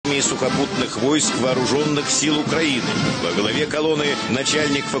управления сухопутных войск Вооруженных сил Украины. Во главе колонны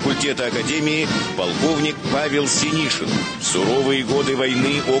начальник факультета Академии полковник Павел Синишин. В суровые годы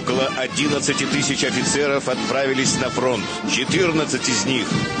войны около 11 тысяч офицеров отправились на фронт. 14 из них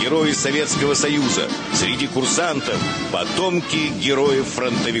 – герои Советского Союза. Среди курсантов – потомки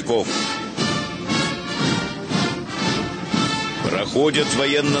героев-фронтовиков. Проходят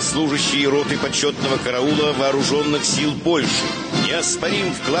военнослужащие роты почетного караула Вооруженных сил Польши.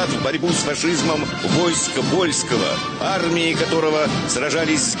 Неоспорим вклад в борьбу с фашизмом войска польского, армии которого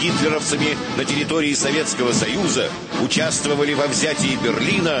сражались с гитлеровцами на территории Советского Союза, участвовали во взятии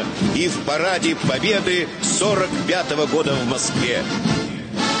Берлина и в параде Победы 1945 года в Москве.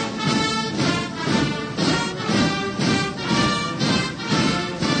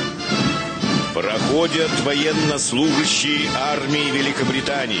 Проходят военнослужащие армии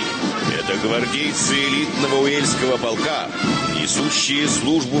Великобритании. Это гвардейцы элитного Уэльского полка, несущие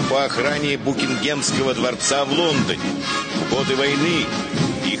службу по охране Букингемского дворца в Лондоне. В годы войны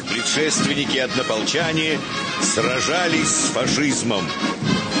их предшественники-однополчане сражались с фашизмом.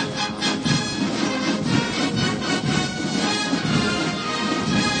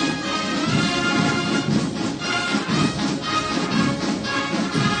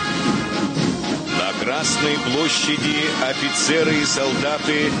 На Красной площади офицеры и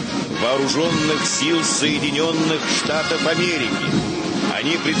солдаты Вооруженных сил Соединенных Штатов Америки.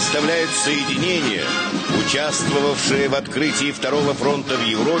 Они представляют соединение, участвовавшее в открытии Второго фронта в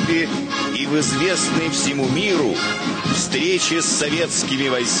Европе и в известной всему миру встрече с советскими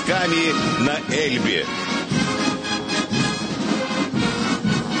войсками на Эльбе.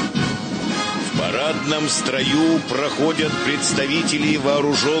 В парадном строю проходят представители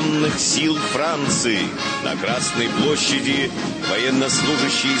Вооруженных сил Франции. На Красной площади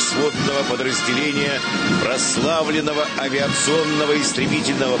военнослужащие сводного подразделения прославленного авиационного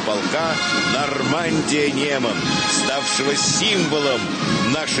истребительного полка «Нормандия-Неман», ставшего символом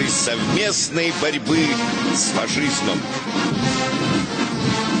нашей совместной борьбы с фашизмом.